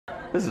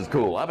This is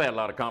cool. I've had a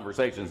lot of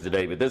conversations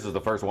today, but this is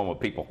the first one with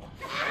people.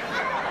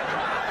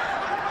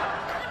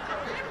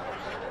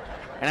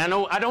 And I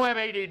know I don't have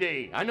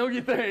ADD. I know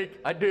you think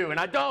I do, and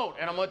I don't.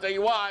 And I'm going to tell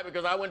you why,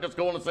 because I went to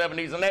school in the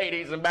 70s and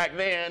 80s, and back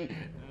then,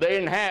 they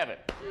didn't have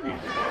it.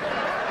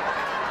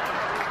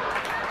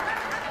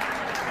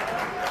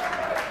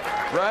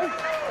 Right?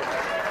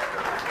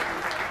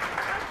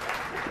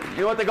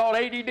 You know what they called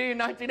ADD in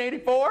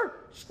 1984?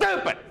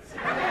 Stupid!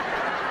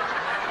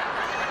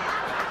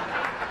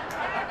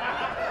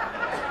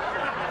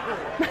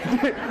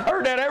 I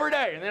heard that every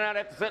day, and then I'd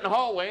have to sit in the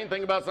hallway and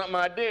think about something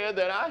I did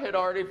that I had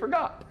already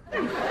forgot.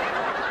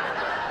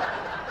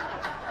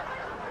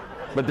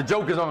 But the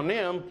joke is on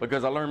them,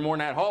 because I learned more in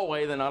that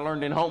hallway than I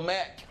learned in home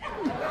ec.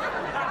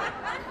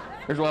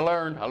 Here's what I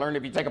learned. I learned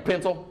if you take a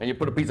pencil and you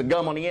put a piece of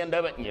gum on the end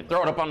of it and you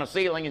throw it up on the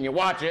ceiling and you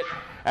watch it,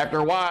 after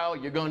a while,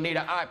 you're going to need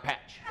an eye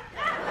patch.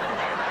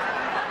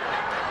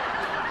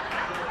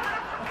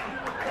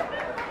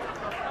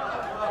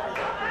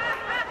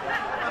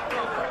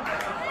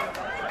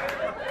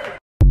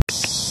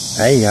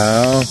 Hey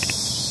y'all,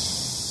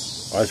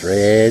 what's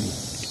red?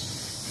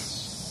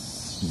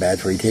 Bad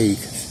for your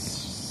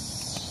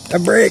teeth. A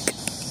brick.